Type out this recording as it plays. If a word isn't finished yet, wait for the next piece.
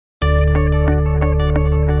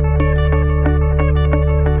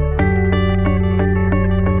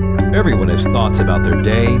Everyone has thoughts about their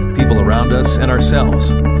day, people around us, and ourselves.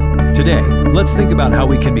 Today, let's think about how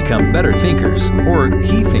we can become better thinkers, or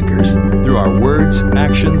he-thinkers, through our words,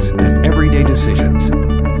 actions, and everyday decisions.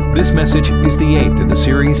 This message is the 8th in the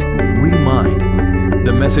series, Remind.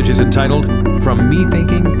 The message is entitled, From Me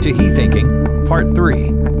Thinking to He Thinking, Part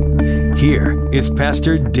 3. Here is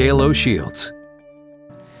Pastor Dale O'Shields.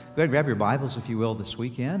 Go ahead and grab your Bibles, if you will, this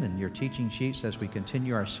weekend and your teaching sheets as we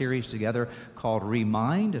continue our series together called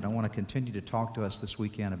Remind. And I want to continue to talk to us this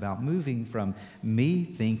weekend about moving from me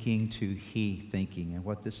thinking to he thinking and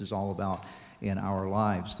what this is all about in our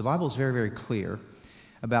lives. The Bible is very, very clear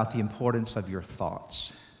about the importance of your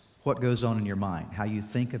thoughts, what goes on in your mind, how you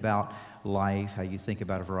think about life, how you think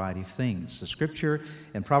about a variety of things. The scripture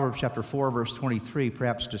in Proverbs chapter 4, verse 23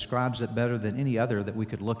 perhaps describes it better than any other that we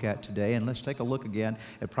could look at today. And let's take a look again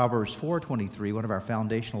at Proverbs 4:23, one of our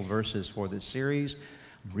foundational verses for this series.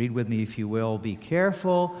 Read with me, if you will. Be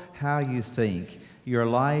careful how you think. Your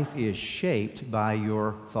life is shaped by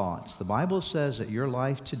your thoughts. The Bible says that your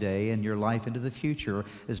life today and your life into the future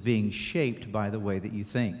is being shaped by the way that you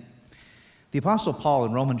think. The Apostle Paul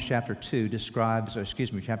in Romans chapter 12,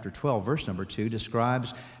 verse number 2,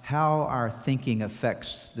 describes how our thinking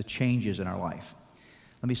affects the changes in our life.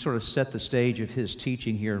 Let me sort of set the stage of his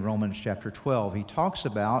teaching here in Romans chapter 12. He talks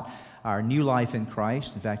about our new life in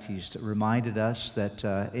Christ. In fact, he's reminded us that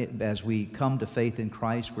as we come to faith in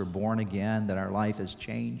Christ, we're born again, that our life is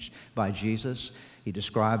changed by Jesus. He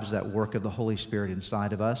describes that work of the Holy Spirit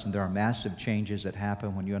inside of us, and there are massive changes that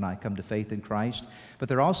happen when you and I come to faith in Christ. But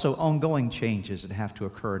there are also ongoing changes that have to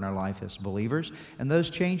occur in our life as believers, and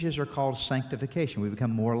those changes are called sanctification. We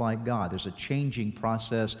become more like God. There's a changing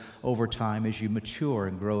process over time as you mature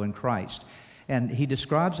and grow in Christ. And he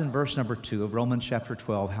describes in verse number 2 of Romans chapter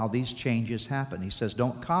 12 how these changes happen. He says,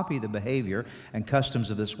 don't copy the behavior and customs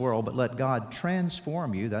of this world, but let God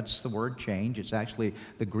transform you. That's the word change. It's actually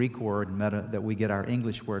the Greek word that we get our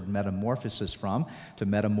English word metamorphosis from, to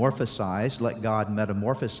metamorphosize. Let God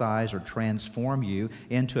metamorphosize or transform you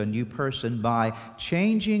into a new person by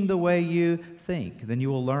changing the way you think. Then you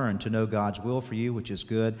will learn to know God's will for you, which is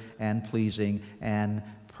good and pleasing and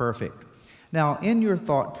perfect. Now, in your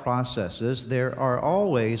thought processes, there are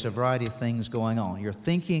always a variety of things going on. You're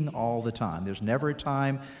thinking all the time. There's never a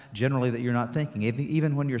time, generally, that you're not thinking.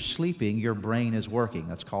 Even when you're sleeping, your brain is working.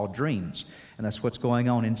 That's called dreams. And that's what's going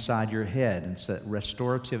on inside your head. It's a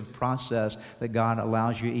restorative process that God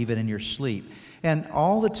allows you even in your sleep. And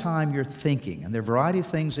all the time you're thinking. And there are a variety of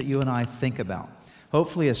things that you and I think about.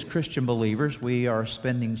 Hopefully, as Christian believers, we are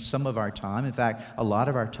spending some of our time, in fact, a lot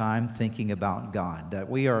of our time thinking about God, that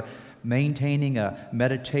we are maintaining a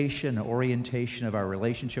meditation, an orientation of our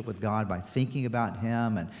relationship with God by thinking about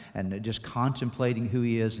Him and just contemplating who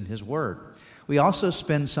He is in His Word. We also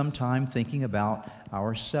spend some time thinking about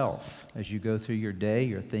ourself. As you go through your day,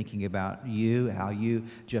 you're thinking about you, how you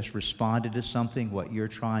just responded to something, what you're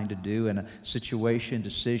trying to do in a situation,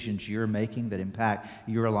 decisions you're making that impact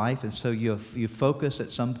your life. And so you focus at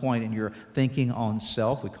some point in your thinking on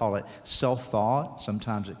self. We call it self-thought.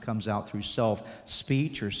 Sometimes it comes out through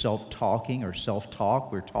self-speech or self-talking or self-talk.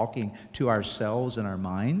 We're talking to ourselves in our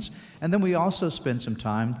minds. And then we also spend some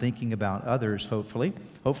time thinking about others, hopefully.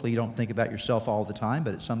 Hopefully you don't think about yourself all the time,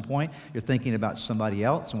 but at some point you're thinking about somebody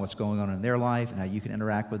else and what's going on in their life and how you can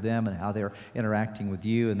interact with them and how they're interacting with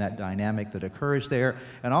you and that dynamic that occurs there.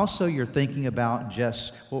 And also you're thinking about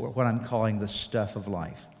just what I'm calling the stuff of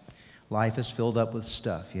life. Life is filled up with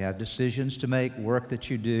stuff. You have decisions to make, work that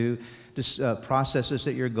you do, processes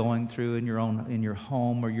that you're going through in your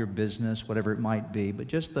home or your business, whatever it might be, but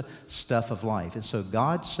just the stuff of life. And so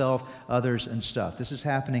God, self, others, and stuff. This is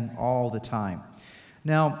happening all the time.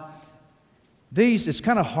 Now, it's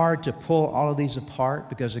kind of hard to pull all of these apart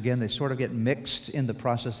because, again, they sort of get mixed in the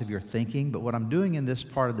process of your thinking. But what I'm doing in this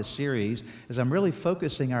part of the series is I'm really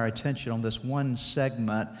focusing our attention on this one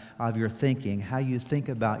segment of your thinking, how you think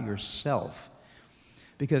about yourself.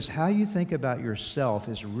 Because how you think about yourself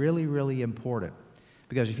is really, really important.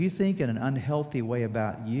 Because if you think in an unhealthy way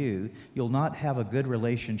about you, you'll not have a good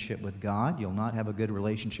relationship with God, you'll not have a good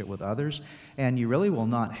relationship with others, and you really will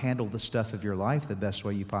not handle the stuff of your life the best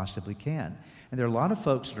way you possibly can. And there are a lot of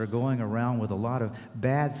folks that are going around with a lot of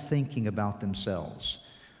bad thinking about themselves,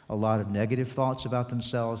 a lot of negative thoughts about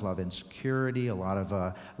themselves, a lot of insecurity, a lot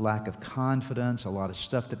of lack of confidence, a lot of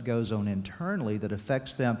stuff that goes on internally that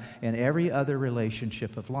affects them in every other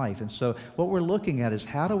relationship of life. And so what we're looking at is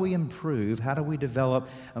how do we improve, how do we develop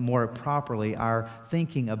more properly our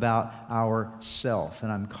thinking about ourself.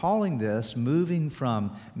 And I'm calling this moving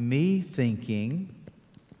from me thinking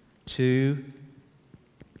to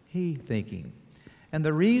he thinking. And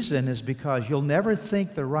the reason is because you'll never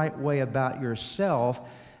think the right way about yourself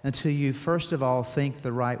until you, first of all, think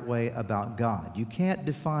the right way about God. You can't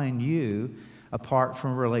define you apart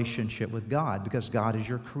from a relationship with God, because God is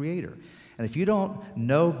your creator. And if you don't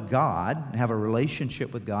know God and have a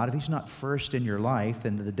relationship with God, if He's not first in your life,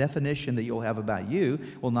 then the definition that you'll have about you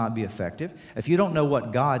will not be effective. If you don't know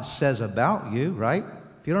what God says about you, right?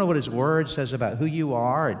 If you don't know what His Word says about who you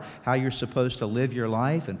are and how you're supposed to live your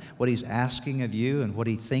life and what He's asking of you and what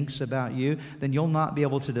He thinks about you, then you'll not be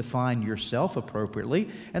able to define yourself appropriately,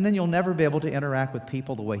 and then you'll never be able to interact with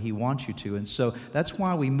people the way He wants you to. And so that's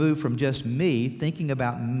why we move from just me, thinking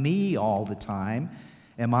about me all the time.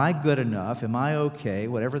 Am I good enough? Am I okay?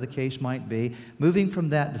 Whatever the case might be. Moving from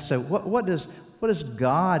that to say, what does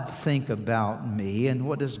God think about me, and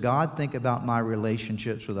what does God think about my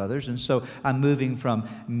relationships with others? And so I'm moving from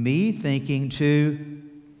me thinking to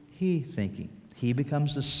He thinking. He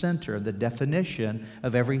becomes the center, the definition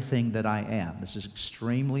of everything that I am. This is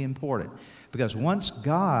extremely important, because once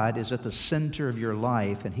God is at the center of your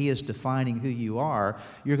life and He is defining who you are,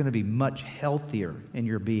 you're going to be much healthier in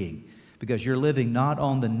your being, because you're living not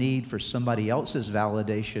on the need for somebody else's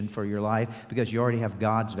validation for your life, because you already have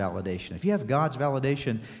God's validation. If you have God's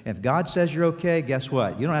validation, if God says you're okay, guess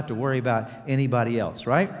what? You don't have to worry about anybody else,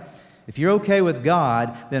 right? If you're okay with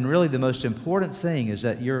God, then really the most important thing is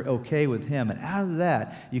that you're okay with Him. And out of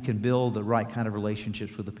that, you can build the right kind of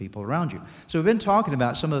relationships with the people around you. So we've been talking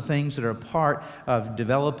about some of the things that are a part of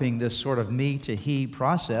developing this sort of me to He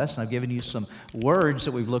process. And I've given you some words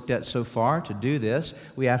that we've looked at so far to do this.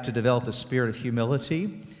 We have to develop a spirit of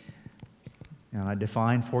humility. And I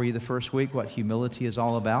defined for you the first week what humility is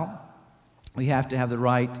all about. We have to have the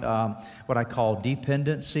right, what I call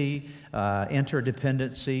dependency,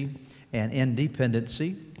 interdependency, and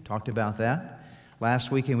independency. Talked about that.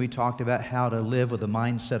 Last weekend we talked about how to live with a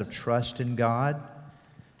mindset of trust in God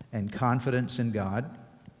and confidence in God.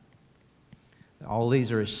 All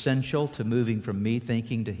these are essential to moving from me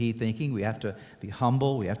thinking to He thinking. We have to be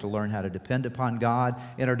humble. We have to learn how to depend upon God,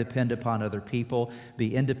 interdepend upon other people,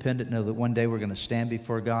 be independent, know that one day we're going to stand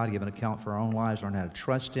before God, give an account for our own lives, learn how to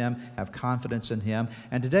trust Him, have confidence in Him.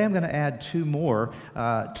 And today I'm going to add two more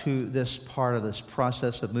to this part of this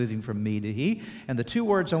process of moving from me to He. And the two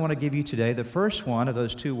words I want to give you today, the first one of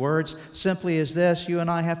those two words simply is this: you and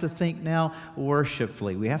I have to think now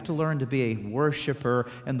worshipfully. We have to learn to be a worshiper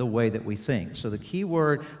in the way that we think. So the key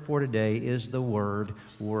word for today is the word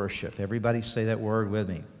worship. Everybody say that word with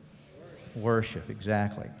me. Worship,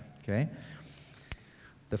 exactly. Okay?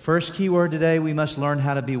 The first key word today, we must learn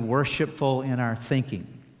how to be worshipful in our thinking.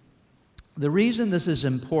 The reason this is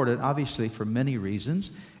important, obviously for many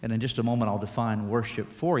reasons, and in just a moment I'll define worship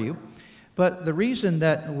for you, but the reason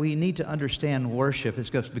that we need to understand worship is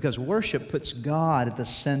because worship puts God at the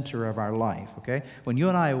center of our life, okay? When you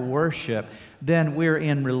and I worship, then we're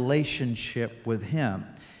in relationship with Him.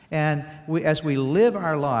 And as we live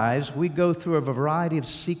our lives, we go through a variety of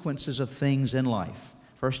sequences of things in life.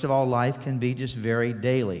 First of all, life can be just very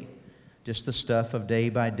daily. Just the stuff of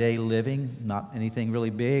day-by-day living, not anything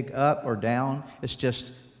really big, up or down. It's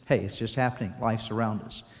just, hey, it's just happening. Life's around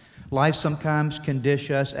us. Life sometimes can dish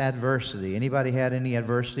us adversity. Anybody had any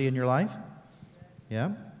adversity in your life?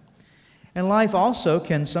 Yeah? And life also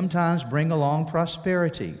can sometimes bring along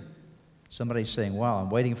prosperity. Somebody's saying, wow, I'm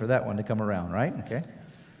waiting for that one to come around, right? Okay.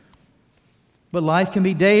 But life can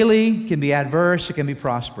be daily, can be adverse, it can be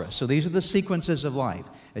prosperous. So these are the sequences of life.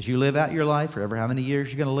 As you live out your life, forever how many years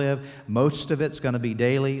you're going to live, most of it's going to be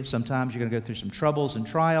daily. Sometimes you're going to go through some troubles and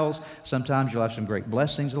trials. Sometimes you'll have some great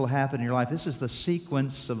blessings that will happen in your life. This is the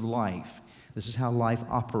sequence of life. This is how life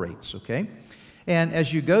operates, okay? And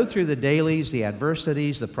as you go through the dailies, the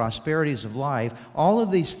adversities, the prosperities of life, all of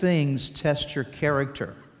these things test your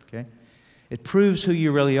character, okay? It proves who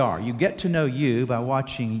you really are. You get to know you by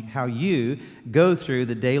watching how you go through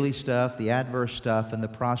the daily stuff, the adverse stuff, and the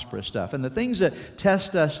prosperous stuff. And the things that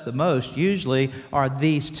test us the most usually are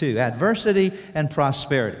these two, adversity and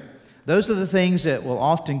prosperity. Those are the things that will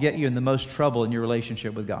often get you in the most trouble in your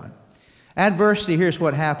relationship with God. Adversity, here's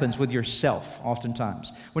what happens with yourself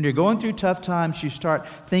oftentimes. When you're going through tough times, you start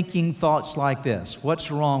thinking thoughts like this. What's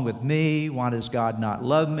wrong with me? Why does God not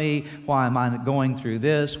love me? Why am I going through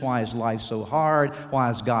this? Why is life so hard? Why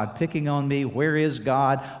is God picking on me? Where is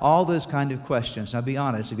God? All those kind of questions. Now be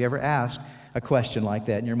honest. Have you ever asked a question like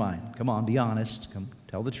that in your mind? Come on, be honest. Come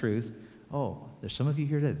tell the truth. Oh, there's some of you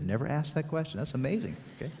here that have never asked that question. That's amazing.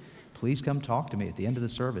 Okay, please come talk to me at the end of the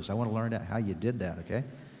service. I want to learn how you did that, okay?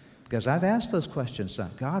 Because I've asked those questions.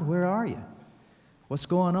 God, where are you? What's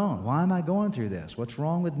going on? Why am I going through this? What's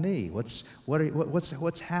wrong with me?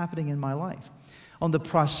 What's happening in my life? On the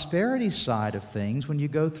prosperity side of things, when you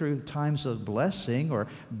go through times of blessing or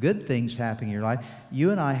good things happening in your life,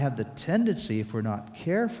 you and I have the tendency, if we're not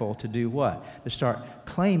careful, to do what? To start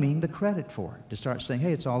claiming the credit for it. To start saying,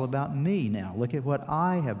 hey, it's all about me now. Look at what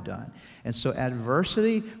I have done. And so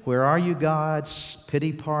adversity, where are you, God?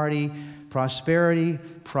 Pity party, prosperity,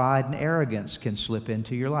 pride, and arrogance can slip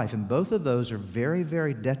into your life. And both of those are very,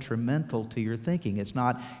 very detrimental to your thinking. It's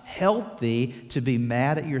not healthy to be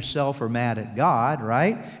mad at yourself or mad at God,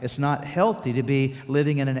 right? It's not healthy to be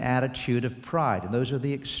living in an attitude of pride. And those are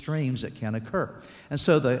the extremes that can occur. And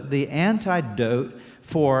so the antidote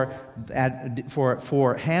for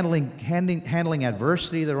handling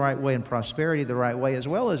adversity the right way and prosperity the right way, as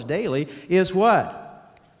well as daily, is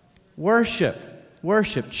what? Worship.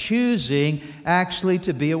 Worship, choosing actually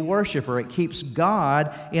to be a worshiper. It keeps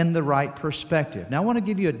God in the right perspective. Now, I want to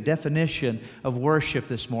give you a definition of worship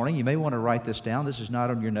this morning. You may want to write this down. This is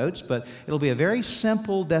not on your notes, but it'll be a very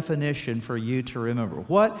simple definition for you to remember.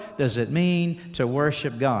 What does it mean to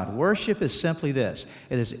worship God? Worship is simply this.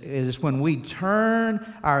 It is when we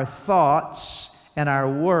turn our thoughts and our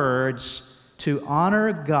words to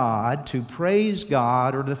honor God, to praise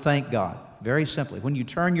God, or to thank God. Very simply, when you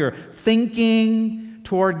turn your thinking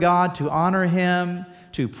toward God to honor Him,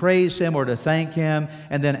 to praise Him, or to thank Him,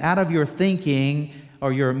 and then out of your thinking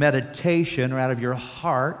or your meditation or out of your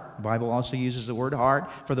heart, the Bible also uses the word heart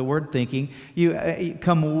for the word thinking, you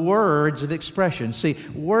come words of expression. See,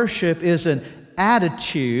 worship is an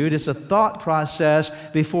attitude, it's a thought process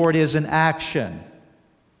before it is an action.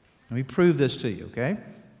 Let me prove this to you, okay?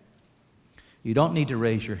 You don't need to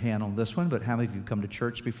raise your hand on this one, but how many of you have come to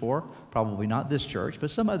church before? Probably not this church,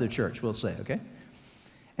 but some other church, we'll say, okay?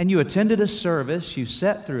 And you attended a service, you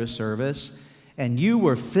sat through a service, and you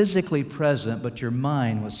were physically present, but your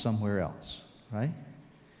mind was somewhere else, right?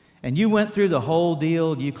 And you went through the whole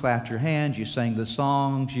deal, you clapped your hands, you sang the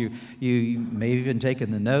songs, you may have even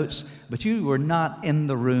taken the notes, but you were not in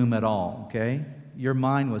the room at all, okay? Your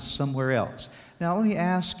mind was somewhere else. Now, let me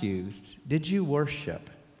ask you, did you worship?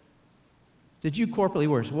 Did you corporately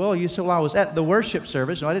worship? Well, you said, well, I was at the worship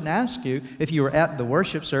service. No, I didn't ask you if you were at the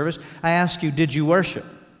worship service. I asked you, did you worship?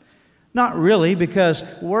 Not really, because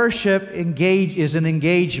worship is an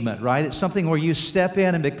engagement, right? It's something where you step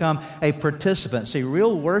in and become a participant. See,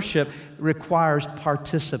 real worship requires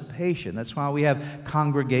participation. That's why we have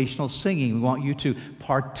congregational singing. We want you to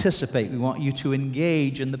participate. We want you to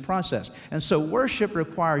engage in the process. And so worship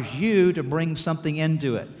requires you to bring something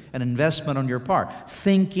into it, an investment on your part,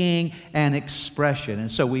 thinking and expression.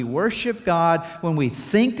 And so we worship God when we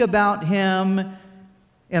think about Him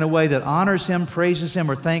in a way that honors Him, praises Him,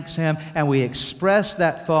 or thanks Him, and we express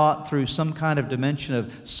that thought through some kind of dimension of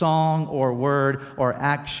song or word or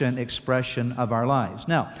action expression of our lives.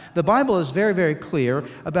 Now, the Bible is very, very clear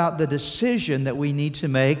about the decision that we need to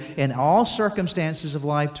make in all circumstances of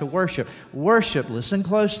life to worship. Worship, listen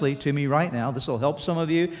closely to me right now. This will help some of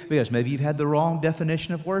you because maybe you've had the wrong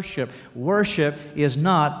definition of worship. Worship is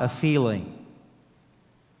not a feeling.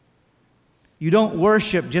 You don't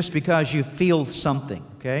worship just because you feel something,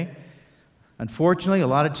 okay? Unfortunately, a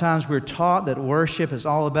lot of times we're taught that worship is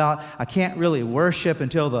all about, I can't really worship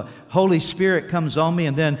until the Holy Spirit comes on me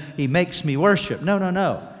and then He makes me worship.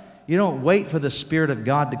 No. You don't wait for the Spirit of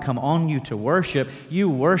God to come on you to worship. You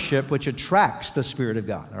worship, which attracts the Spirit of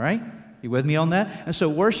God, all right? You with me on that? And so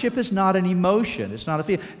worship is not an emotion. It's not a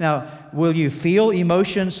feeling. Now, will you feel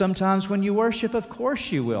emotion sometimes when you worship? Of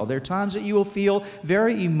course you will. There are times that you will feel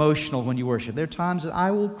very emotional when you worship. There are times that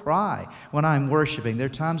I will cry when I'm worshiping. There are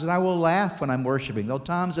times that I will laugh when I'm worshiping. There are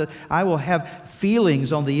times that I will have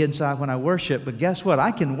feelings on the inside when I worship. But guess what?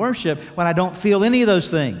 I can worship when I don't feel any of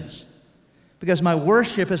those things. Because my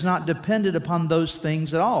worship is not dependent upon those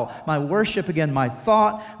things at all. My worship, again, my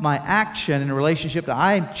thought, my action in relationship to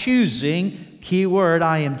I am choosing, key word,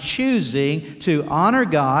 I am choosing to honor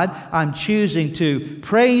God, I'm choosing to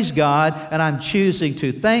praise God, and I'm choosing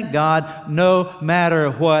to thank God no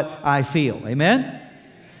matter what I feel. Amen?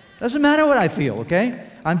 Doesn't matter what I feel, okay?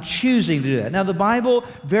 I'm choosing to do that. Now, the Bible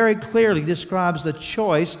very clearly describes the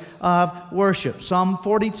choice of worship. Psalm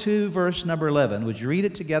 42, verse number 11. Would you read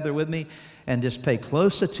it together with me? And just pay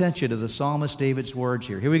close attention to the psalmist David's words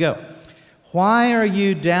here. Here we go. Why are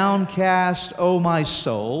you downcast, O my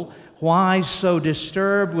soul? Why so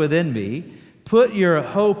disturbed within me? Put your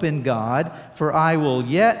hope in God, for I will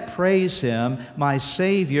yet praise Him, my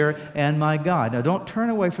Savior and my God. Now, don't turn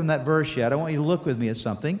away from that verse yet. I want you to look with me at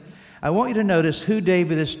something. I want you to notice who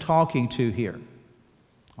David is talking to here.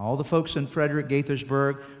 All the folks in Frederick,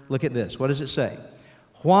 Gaithersburg, look at this. What does it say?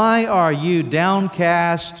 Why are you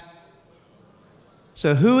downcast?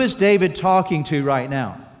 So who is David talking to right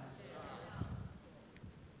now?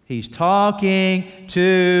 He's talking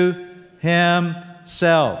to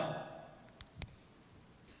himself.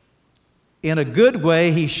 In a good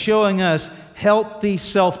way, he's showing us healthy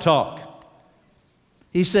self-talk.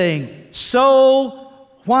 He's saying, soul,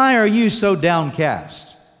 why are you so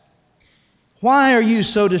downcast? Why are you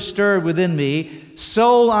so disturbed within me?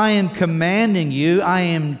 Soul, I am commanding you, I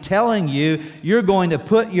am telling you, you're going to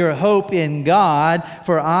put your hope in God,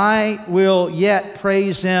 for I will yet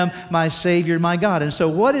praise Him, my Savior, my God. And so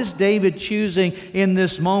what is David choosing in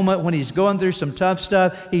this moment when he's going through some tough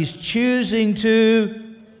stuff? He's choosing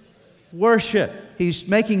to worship. He's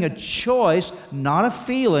making a choice, not a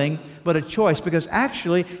feeling, but a choice, because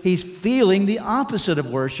actually he's feeling the opposite of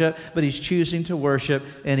worship, but he's choosing to worship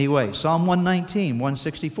anyway. Psalm 119,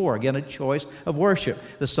 164, again a choice of worship.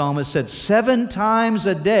 The psalmist said, 7 times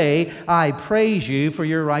a day I praise you for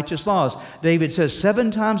your righteous laws. David says, 7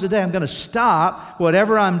 times a day I'm going to stop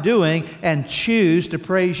whatever I'm doing and choose to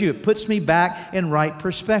praise you. It puts me back in right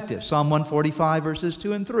perspective. Psalm 145, verses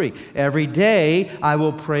 2 and 3. Every day I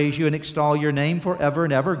will praise you and extol your name forever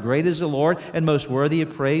and ever. Great is the Lord and most worthy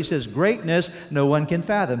of praise. His greatness no one can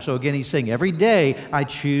fathom. So again, he's saying, every day I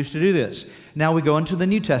choose to do this. Now we go into the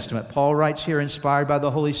New Testament. Paul writes here, inspired by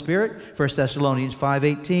the Holy Spirit, 1 Thessalonians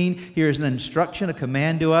 5:18. Here's an instruction, a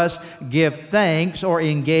command to us. Give thanks, or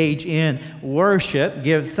engage in worship.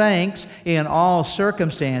 Give thanks in all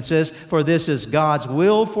circumstances, for this is God's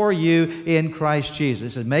will for you in Christ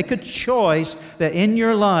Jesus. And make a choice that in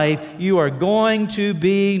your life you are going to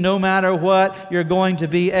be, no matter what, you're going to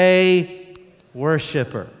be a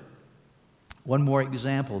worshiper. One more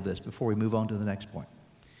example of this before we move on to the next point.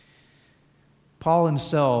 Paul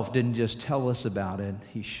himself didn't just tell us about it,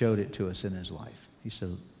 he showed it to us in his life. He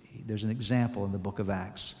said, there's an example in the book of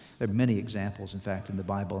Acts. There are many examples, in fact, in the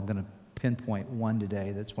Bible. I'm going to pinpoint one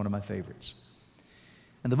today that's one of my favorites.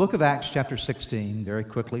 In the book of Acts, chapter 16, very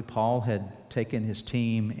quickly, Paul had taken his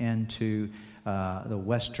team into the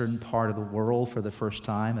western part of the world for the first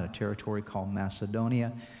time in a territory called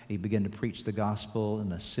Macedonia. He began to preach the gospel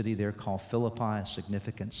in a city there called Philippi, a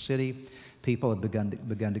significant city. People had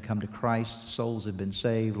begun to come to Christ. Souls had been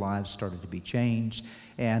saved. Lives started to be changed.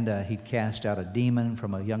 And he cast out a demon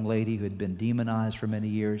from a young lady who had been demonized for many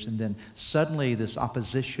years. And then suddenly this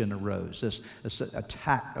opposition arose. This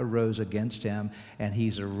attack arose against him. And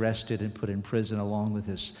he's arrested and put in prison along with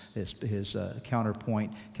his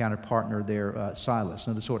counterpartner there, Silas.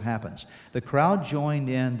 Notice what happens. The crowd joined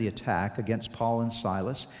in the attack against Paul and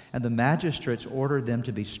Silas. And the magistrates ordered them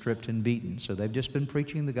to be stripped and beaten. So they've just been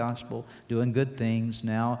preaching the gospel, doing good things.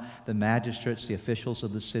 Now the magistrates, the officials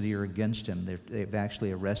of the city, are against him. They've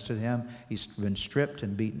actually arrested him. He's been stripped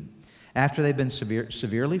and beaten. After they've been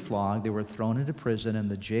severely flogged, they were thrown into prison, and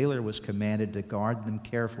the jailer was commanded to guard them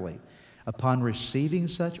carefully. Upon receiving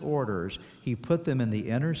such orders, he put them in the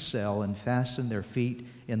inner cell and fastened their feet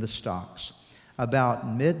in the stocks. About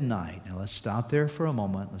midnight, now let's stop there for a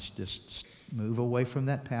moment. Let's just move away from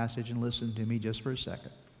that passage and listen to me just for a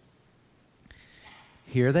second.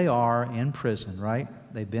 Here they are in prison, right?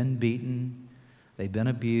 They've been beaten. They've been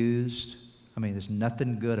abused. I mean, there's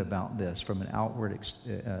nothing good about this from an outward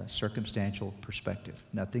circumstantial perspective.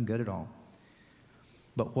 Nothing good at all.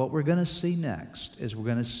 But what we're going to see next is we're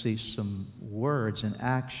going to see some words and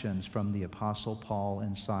actions from the Apostle Paul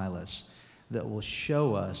and Silas that will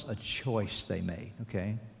show us a choice they made,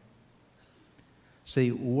 okay?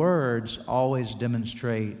 See, words always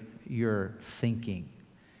demonstrate your thinking.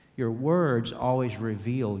 Your words always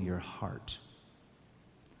reveal your heart.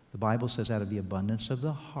 The Bible says out of the abundance of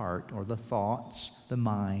the heart, or the thoughts, the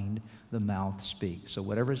mind, the mouth speaks. So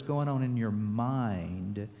whatever's going on in your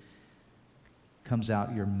mind comes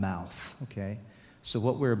out your mouth, okay? So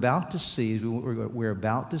what we're about to see is we're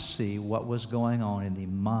about to see what was going on in the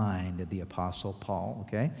mind of the Apostle Paul,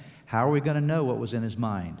 okay? How are we going to know what was in his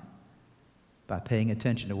mind? By paying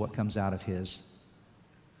attention to what comes out of his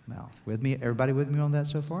mouth. With me? Everybody with me on that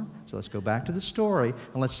so far? So let's go back to the story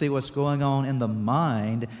and let's see what's going on in the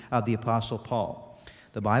mind of the Apostle Paul.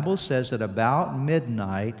 The Bible says that about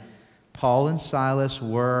midnight, Paul and Silas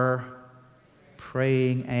were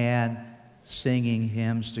praying and singing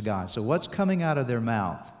hymns to God. So what's coming out of their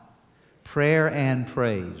mouth? Prayer and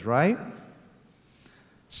praise, right?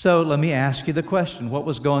 So let me ask you the question. What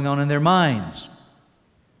was going on in their minds?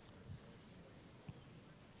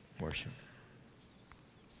 Worship.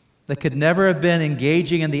 They could never have been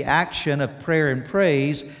engaging in the action of prayer and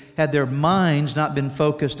praise had their minds not been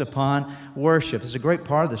focused upon worship. It's a great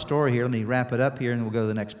part of the story here. Let me wrap it up here and we'll go to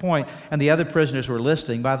the next point. And the other prisoners were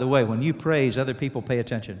listening. By the way, when you praise, other people pay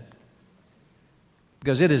attention.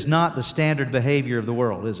 Because it is not the standard behavior of the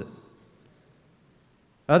world, is it?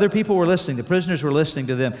 Other people were listening. The prisoners were listening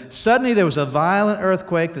to them. Suddenly there was a violent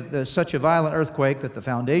earthquake, such a violent earthquake that the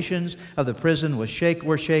foundations of the prison were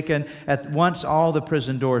shaken. At once all the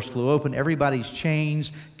prison doors flew open. Everybody's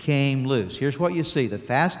chains came loose. Here's what you see. The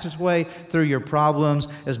fastest way through your problems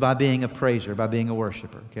is by being a praiser, by being a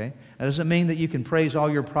worshiper. Okay? That doesn't mean that you can praise all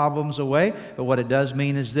your problems away, but what it does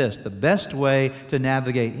mean is this. The best way to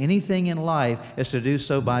navigate anything in life is to do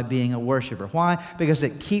so by being a worshiper. Why? Because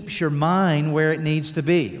it keeps your mind where it needs to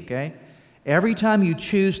be. Okay? Every time you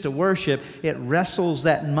choose to worship, it wrestles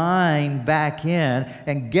that mind back in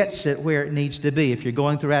and gets it where it needs to be. If you're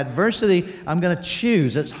going through adversity, I'm going to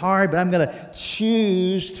choose. It's hard, but I'm going to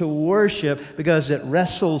choose to worship because it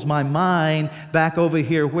wrestles my mind back over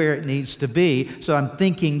here where it needs to be, so I'm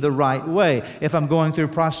thinking the right way. If I'm going through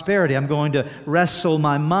prosperity, I'm going to wrestle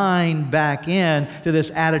my mind back in to this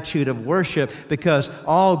attitude of worship because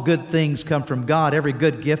all good things come from God. Every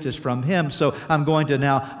good gift is from Him, so I'm going to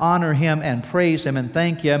now honor Him and praise Him and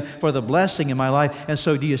thank Him for the blessing in my life. And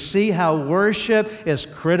so do you see how worship is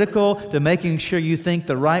critical to making sure you think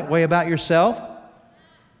the right way about yourself?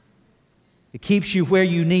 It keeps you where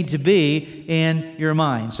you need to be in your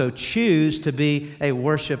mind. So choose to be a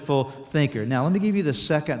worshipful thinker. Now let me give you the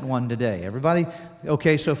second one today. Everybody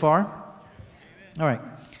okay so far? All right.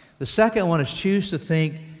 The second one is choose to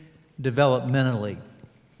think developmentally.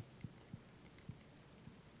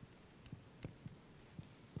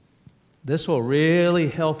 This will really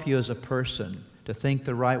help you as a person to think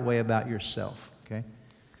the right way about yourself, okay?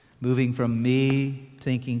 Moving from me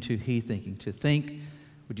thinking to he thinking. To think,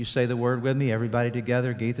 would you say the word with me? Everybody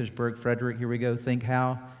together, Gaithersburg, Frederick, here we go. Think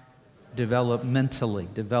how? Developmentally.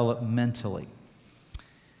 Developmentally.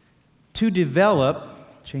 To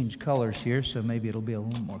develop, change colors here, so maybe it'll be a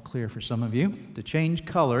little more clear for some of you. To change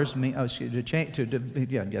colors, to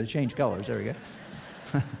change colors, there we go.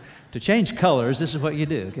 To change colors, this is what you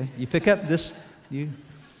do, okay? You pick up this,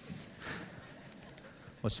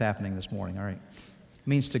 what's happening this morning, all right? It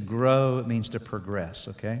means to grow, it means to progress,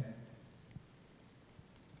 okay?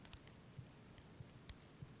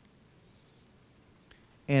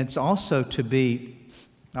 And it's also to be,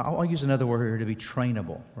 I'll use another word here, to be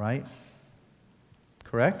trainable, right?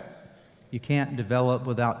 Correct? You can't develop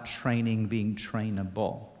without training being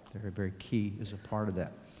trainable. Very, very key is a part of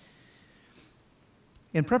that.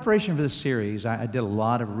 In preparation for this series, I did a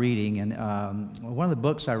lot of reading, and one of the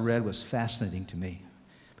books I read was fascinating to me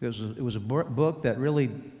because it was a book that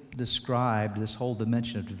really described this whole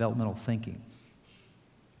dimension of developmental thinking.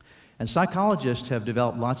 And psychologists have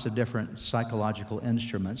developed lots of different psychological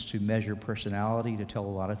instruments to measure personality, to tell a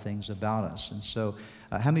lot of things about us. And so,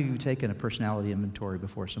 how many of you have taken a personality inventory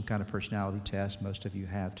before, some kind of personality test? Most of you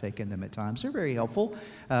have taken them at times. They're very helpful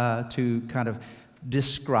to kind of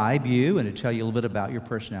describe you and to tell you a little bit about your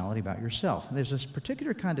personality, about yourself. And there's this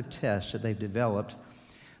particular kind of test that they've developed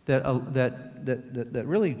that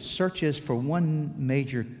really searches for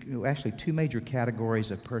two major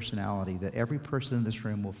categories of personality that every person in this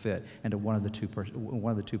room will fit into one of the two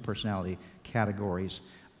personality categories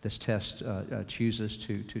this test chooses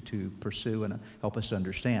to pursue and help us to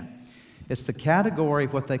understand. It's the category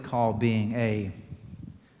of what they call being a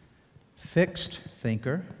fixed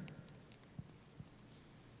thinker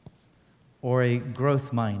or a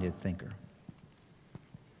growth-minded thinker.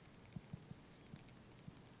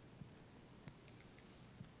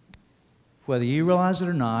 Whether you realize it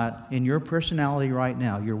or not, in your personality right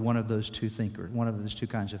now, you're one of those two thinkers, one of those two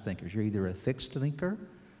kinds of thinkers. You're either a fixed thinker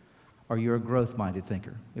or you're a growth-minded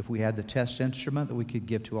thinker. If we had the test instrument that we could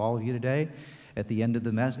give to all of you today, at the end of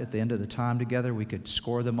the time together, we could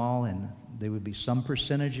score them all, and there would be some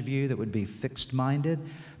percentage of you that would be fixed-minded.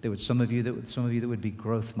 There would some of you that would be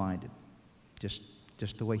growth-minded.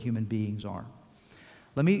 Just the way human beings are.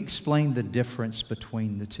 Let me explain the difference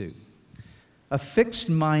between the two. A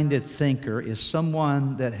fixed-minded thinker is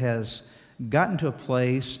someone that has gotten to a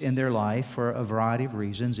place in their life for a variety of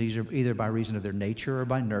reasons, either by reason of their nature or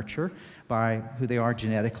by nurture, by who they are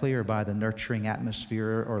genetically or by the nurturing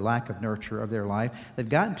atmosphere or lack of nurture of their life. They've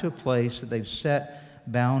gotten to a place that they've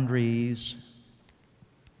set boundaries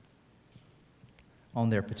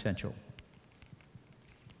on their potential.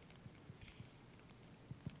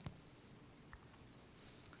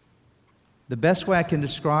 The best way I can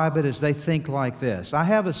describe it is they think like this. I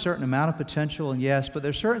have a certain amount of potential, and yes, but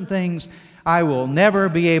there's certain things I will never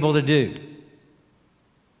be able to do.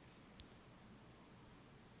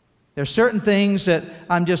 There's certain things that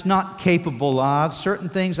I'm just not capable of, certain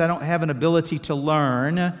things I don't have an ability to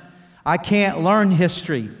learn. I can't learn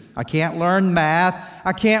history. I can't learn math.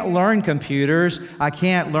 I can't learn computers. I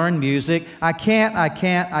can't learn music. I can't.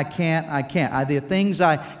 The things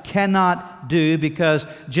I cannot do because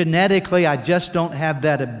genetically I just don't have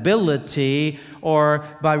that ability, or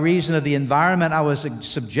by reason of the environment I was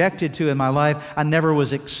subjected to in my life, I never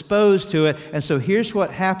was exposed to it. And so here's what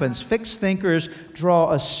happens. Fixed thinkers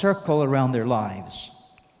draw a circle around their lives,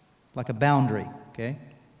 like a boundary, okay?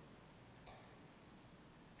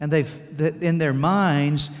 And in their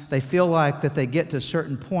minds, they feel like that they get to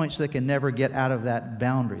certain points, they can never get out of that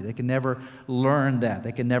boundary. They can never learn that.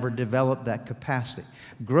 They can never develop that capacity.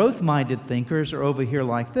 Growth-minded thinkers are over here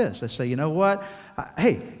like this. They say, you know what?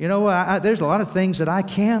 There's a lot of things that I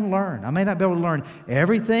can learn. I may not be able to learn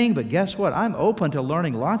everything, but guess what? I'm open to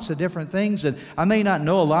learning lots of different things, and I may not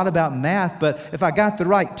know a lot about math, but if I got the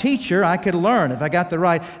right teacher, I could learn. If I got the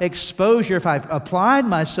right exposure, if I applied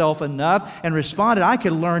myself enough and responded, I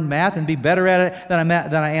could learn math and be better at it than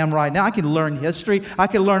I am right now. I could learn history. I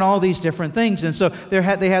could learn all these different things. And so they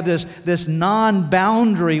have this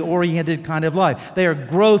non-boundary oriented kind of life. They are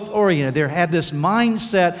growth oriented. They have this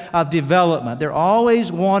mindset of development. They're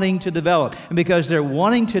always wanting to develop. And because they're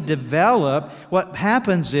wanting to develop, what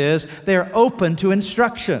happens is they're open to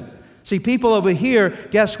instruction. See, people over here,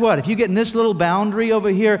 guess what? If you get in this little boundary over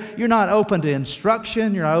here, you're not open to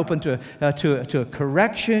instruction, you're not open to a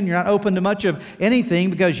correction, you're not open to much of anything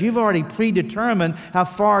because you've already predetermined how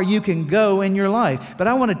far you can go in your life. But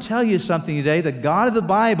I want to tell you something today. The God of the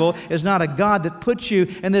Bible is not a God that puts you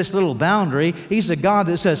in this little boundary. He's a God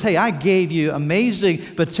that says, hey, I gave you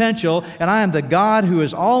amazing potential, and I am the God who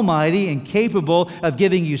is almighty and capable of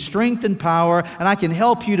giving you strength and power, and I can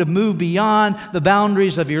help you to move beyond the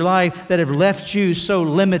boundaries of your life that have left you so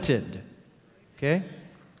limited. Okay?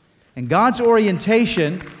 And God's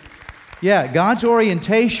orientation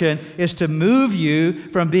is to move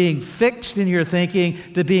you from being fixed in your thinking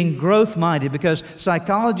to being growth-minded, because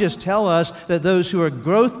psychologists tell us that those who are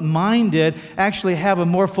growth-minded actually have a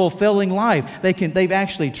more fulfilling life. They've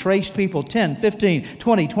actually traced people 10, 15,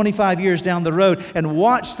 20, 25 years down the road and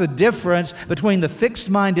watched the difference between the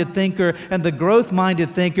fixed-minded thinker and the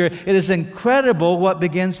growth-minded thinker. It is incredible what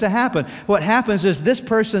begins to happen. What happens is this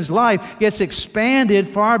person's life gets expanded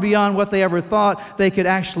far beyond what they ever thought they could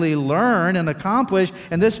actually learn and accomplish,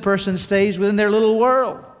 and this person stays within their little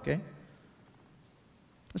world. Okay?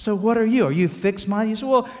 So what are you? Are you fixed-minded? You say,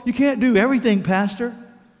 well, you can't do everything, Pastor.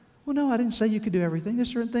 Well, no, I didn't say you could do everything.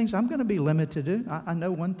 There's certain things I'm going to be limited to. I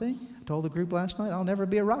know one thing. I told the group last night, I'll never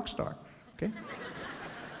be a rock star. Okay?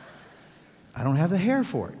 I don't have the hair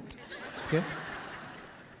for it. Okay?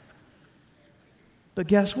 But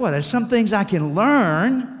guess what? There's some things I can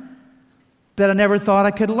learn that I never thought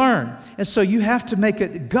I could learn. And so you have to make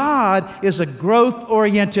it. God is a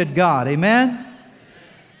growth-oriented God. Amen?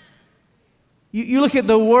 You look at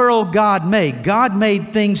the world God made. God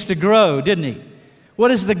made things to grow, didn't He? What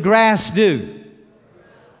does the grass do?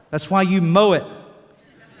 That's why you mow it.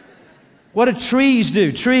 What do trees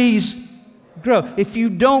do? Trees grow. If you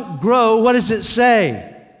don't grow, what does it say?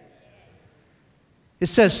 It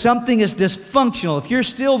says something is dysfunctional. If you're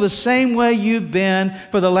still the same way you've been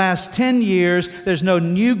for the last 10 years, there's no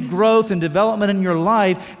new growth and development in your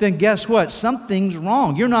life, then guess what? Something's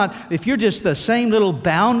wrong. If you're just the same little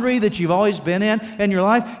boundary that you've always been in your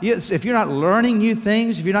life, if you're not learning new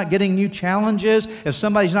things, if you're not getting new challenges, if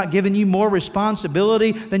somebody's not giving you more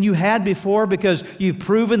responsibility than you had before because you've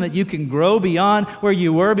proven that you can grow beyond where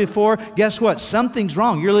you were before, guess what? Something's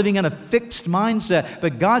wrong. You're living in a fixed mindset.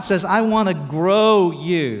 But God says, I want to grow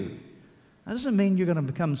you. That doesn't mean you're going to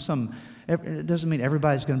become it doesn't mean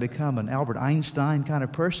everybody's going to become an Albert Einstein kind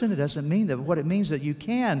of person. It doesn't mean that. What it means that you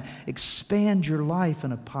can expand your life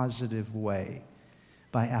in a positive way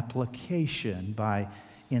by application, by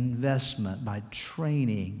investment, by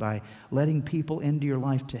training, by letting people into your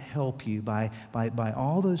life to help you, by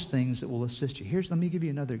all those things that will assist you. Let me give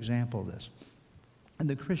you another example of this. In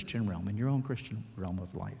the Christian realm, in your own Christian realm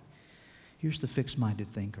of life, here's the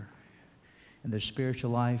fixed-minded thinker. In their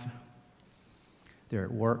spiritual life, they're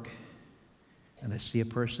at work, and they see a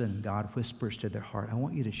person, and God whispers to their heart, I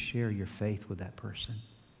want you to share your faith with that person.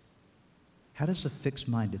 How does a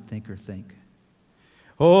fixed-minded thinker think?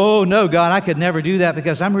 Oh, no, God, I could never do that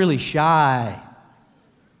because I'm really shy.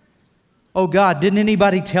 Oh, God, didn't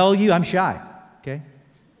anybody tell you I'm shy? Okay.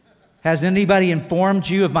 Has anybody informed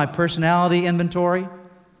you of my personality inventory?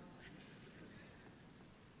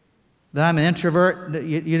 That I'm an introvert?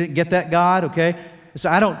 You didn't get that, God? Okay. So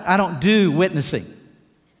I don't do witnessing.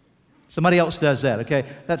 Somebody else does that, okay?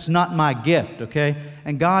 That's not my gift, okay?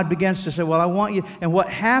 And God begins to say, well, I want you. And what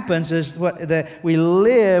happens is that we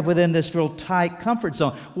live within this real tight comfort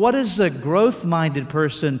zone. What does a growth-minded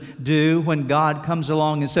person do when God comes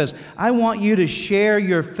along and says, I want you to share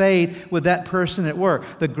your faith with that person at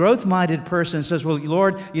work? The growth-minded person says, well,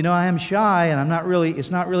 Lord, you know, I am shy, and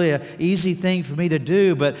it's not really an easy thing for me to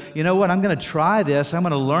do, but you know what? I'm going to try this. I'm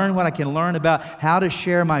going to learn what I can learn about how to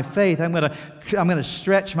share my faith. I'm going to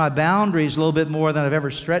stretch my boundaries a little bit more than I've ever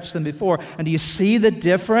stretched them before. And do you see the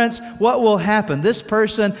difference? What will happen? This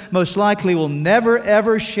person most likely will never,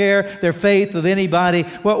 ever share their faith with anybody.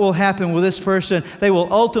 What will happen with this person? They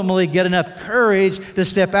will ultimately get enough courage to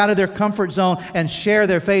step out of their comfort zone and share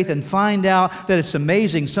their faith and find out that it's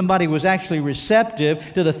amazing. Somebody was actually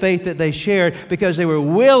receptive to the faith that they shared because they were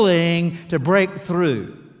willing to break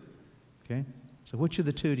through. Okay? So which of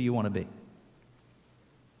the two do you want to be?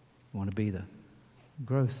 You want to be the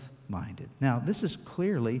growth-minded. Now, this is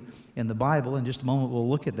clearly in the Bible. In just a moment, we'll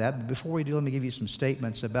look at that. But before we do, let me give you some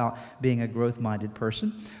statements about being a growth-minded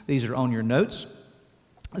person. These are on your notes.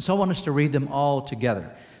 So I want us to read them all together.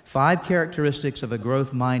 5 characteristics of a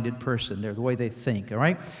growth-minded person. They're the way they think, all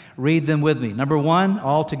right? Read them with me. Number 1,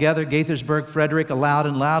 all together, Gaithersburg, Frederick, aloud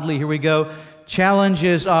and loudly. Here we go.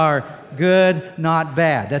 Challenges are good, not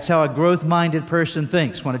bad. That's how a growth-minded person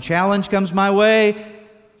thinks. When a challenge comes my way,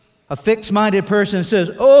 a fixed-minded person says,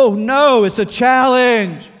 oh no, it's a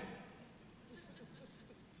challenge.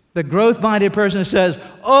 The growth-minded person says,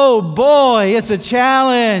 oh boy, it's a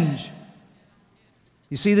challenge.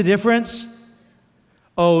 You see the difference?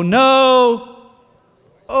 Oh no,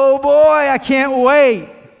 oh boy, I can't wait.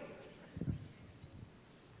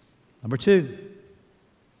 Number 2.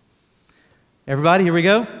 Everybody, here we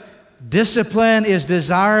go. Discipline is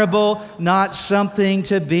desirable, not something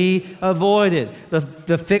to be avoided.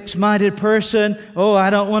 The fixed-minded person, oh, I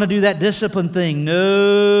don't want to do that discipline thing.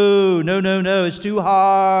 No, it's too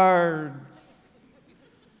hard.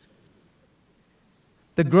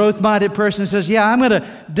 The growth-minded person says, yeah, I'm going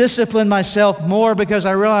to discipline myself more because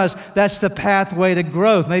I realize that's the pathway to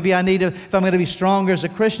growth. Maybe I need to, if I'm going to be stronger as a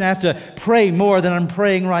Christian, I have to pray more than I'm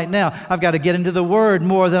praying right now. I've got to get into the Word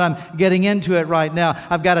more than I'm getting into it right now.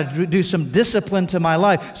 I've got to do some discipline to my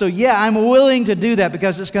life. So yeah, I'm willing to do that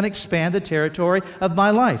because it's going to expand the territory of my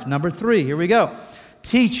life. Number 3, here we go.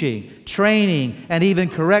 Teaching, training, and even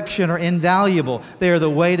correction are invaluable. They are the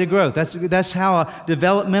way to growth. That's how a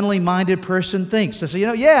developmentally minded person thinks. They say,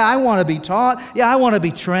 yeah, I want to be taught. Yeah, I want to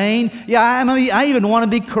be trained. Yeah, I even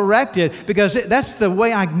want to be corrected because that's the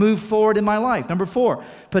way I move forward in my life. Number 4,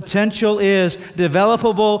 potential is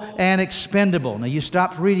developable and expendable. Now, you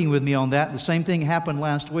stopped reading with me on that. The same thing happened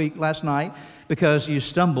last night, because you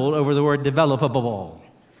stumbled over the word developable.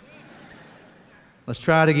 Let's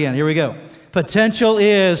try it again. Here we go. Potential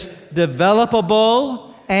is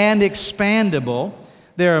developable and expandable.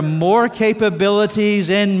 There are more capabilities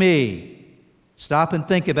in me. Stop and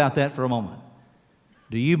think about that for a moment.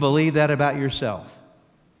 Do you believe that about yourself?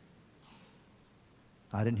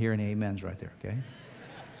 I didn't hear any amens right there, okay?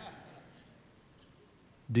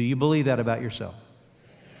 Do you believe that about yourself?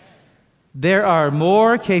 There are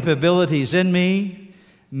more capabilities in me.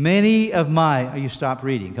 You stopped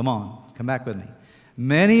reading. Come on, come back with me.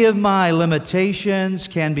 Many of my limitations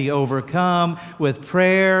can be overcome with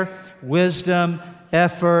prayer, wisdom,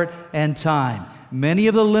 effort, and time. Many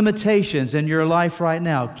of the limitations in your life right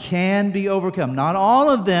now can be overcome. Not all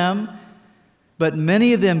of them, but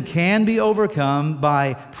many of them can be overcome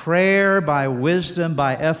by prayer, by wisdom,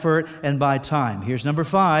 by effort, and by time. Here's number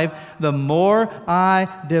 5. The more I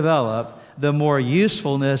develop, the more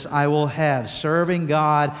usefulness I will have serving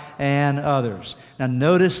God and others. Now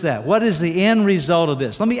notice that. What is the end result of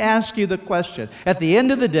this? Let me ask you the question. At the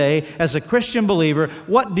end of the day, as a Christian believer,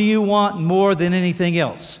 what do you want more than anything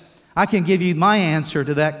else? I can give you my answer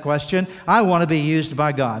to that question. I want to be used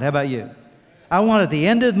by God. How about you? I want at the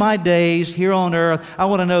end of my days here on earth, I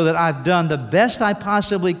want to know that I've done the best I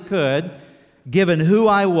possibly could, given who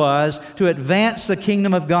I was, to advance the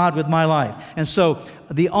kingdom of God with my life. And so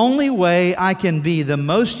the only way I can be the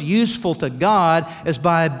most useful to God is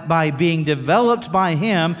by being developed by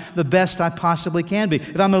Him the best I possibly can be.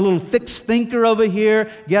 If I'm a little fixed thinker over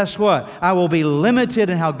here, guess what? I will be limited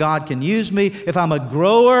in how God can use me. If I'm a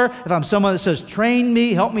grower, if I'm someone that says, train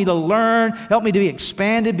me, help me to learn, help me to be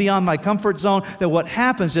expanded beyond my comfort zone, then what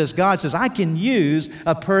happens is God says, I can use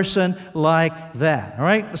a person like that. All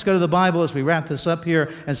right? Let's go to the Bible as we wrap this up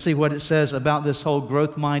here and see what it says about this whole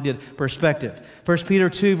growth-minded perspective. 1 Peter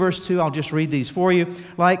 2, verse 2, I'll just read these for you.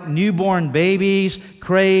 Like newborn babies,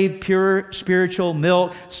 crave pure spiritual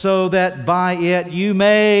milk, so that by it you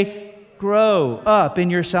may grow up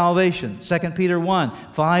in your salvation. 2 Peter 1,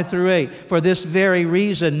 5 through 8. For this very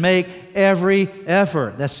reason, make every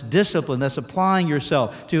effort. That's discipline. That's applying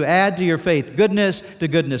yourself to add to your faith goodness, to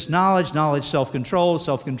goodness knowledge, knowledge self-control,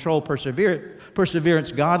 self-control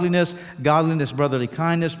perseverance godliness, godliness brotherly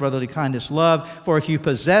kindness love. For if you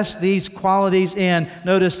possess these qualities in,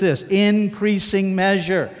 notice this, increasing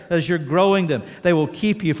measure, as you're growing them, they will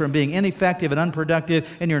keep you from being ineffective and unproductive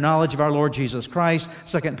in your knowledge of our Lord Jesus Christ.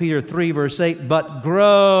 2 Peter 3, verse 8, but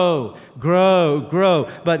grow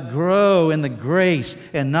in the grace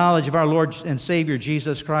and knowledge of our Lord and Savior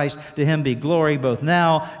Jesus Christ. To Him be glory both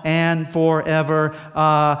now and forever.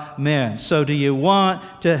 Amen. So do you want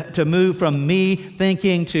to move from me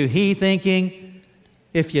thinking to he thinking?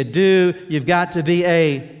 If you do, you've got to be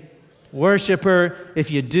a worshiper.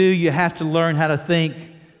 If you do, you have to learn how to think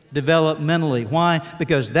developmentally. Why?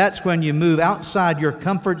 Because that's when you move outside your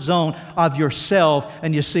comfort zone of yourself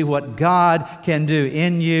and you see what God can do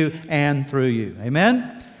in you and through you.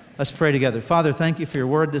 Amen? Let's pray together. Father, thank you for your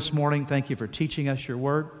word this morning. Thank you for teaching us your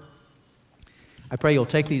word. I pray you'll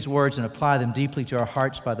take these words and apply them deeply to our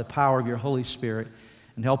hearts by the power of your Holy Spirit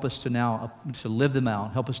and help us to live them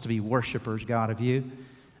out. Help us to be worshipers, God, of you.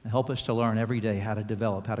 And help us to learn every day how to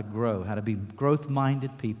develop, how to grow, how to be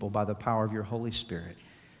growth-minded people by the power of your Holy Spirit.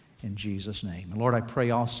 In Jesus' name. And Lord, I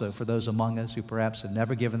pray also for those among us who perhaps have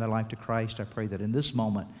never given their life to Christ. I pray that in this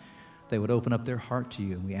moment they would open up their heart to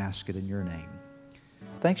you, and we ask it in your name.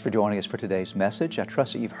 Thanks for joining us for today's message. I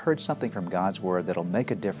trust that you've heard something from God's Word that'll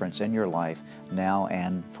make a difference in your life now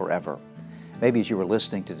and forever. Maybe as you were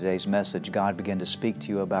listening to today's message, God began to speak to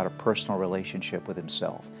you about a personal relationship with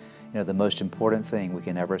Himself. You know, the most important thing we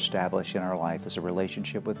can ever establish in our life is a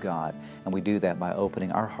relationship with God, and we do that by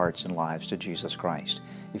opening our hearts and lives to Jesus Christ.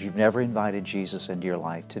 If you've never invited Jesus into your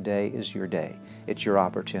life, today is your day. It's your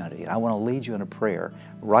opportunity. And I want to lead you in a prayer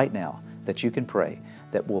right now that you can pray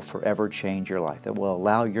that will forever change your life, that will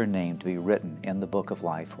allow your name to be written in the book of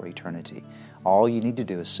life for eternity. All you need to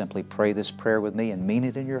do is simply pray this prayer with me and mean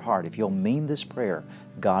it in your heart. If you'll mean this prayer,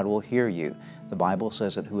 God will hear you. The Bible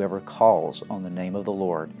says that whoever calls on the name of the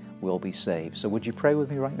Lord will be saved. So would you pray with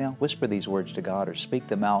me right now? Whisper these words to God or speak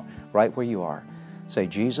them out right where you are. Say,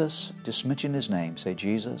 Jesus, just mention His name. Say,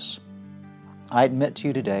 Jesus, I admit to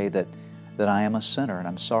you today that I am a sinner, and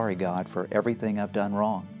I'm sorry, God, for everything I've done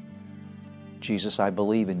wrong. Jesus, I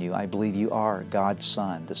believe in you. I believe you are God's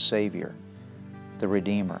Son, the Savior, the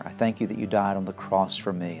Redeemer. I thank you that you died on the cross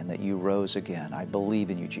for me and that you rose again. I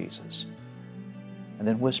believe in you, Jesus. And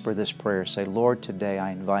then whisper this prayer. Say, Lord, today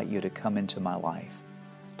I invite you to come into my life,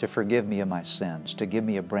 to forgive me of my sins, to give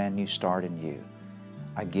me a brand new start in you.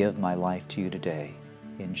 I give my life to you today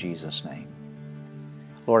in Jesus' name.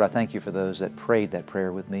 Lord, I thank you for those that prayed that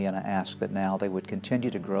prayer with me, and I ask that now they would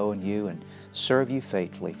continue to grow in you and serve you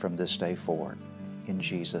faithfully from this day forward in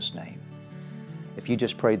Jesus' name. If you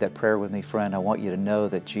just prayed that prayer with me, friend, I want you to know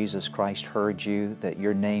that Jesus Christ heard you, that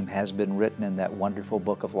your name has been written in that wonderful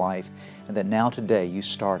book of life, and that now today you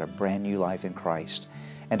start a brand new life in Christ.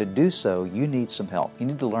 And to do so, you need some help. You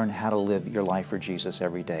need to learn how to live your life for Jesus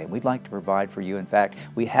every day. And we'd like to provide for you. In fact,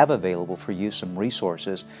 we have available for you some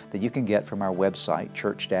resources that you can get from our website,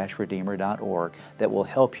 church-redeemer.org, that will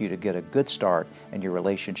help you to get a good start in your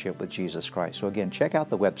relationship with Jesus Christ. So again, check out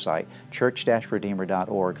the website,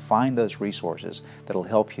 church-redeemer.org. Find those resources that will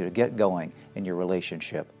help you to get going in your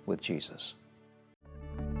relationship with Jesus.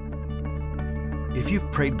 If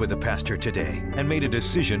you've prayed with a pastor today and made a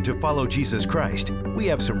decision to follow Jesus Christ, we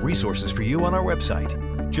have some resources for you on our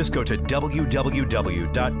website. Just go to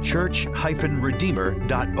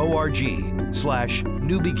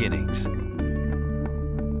www.church-redeemer.org/newbeginnings.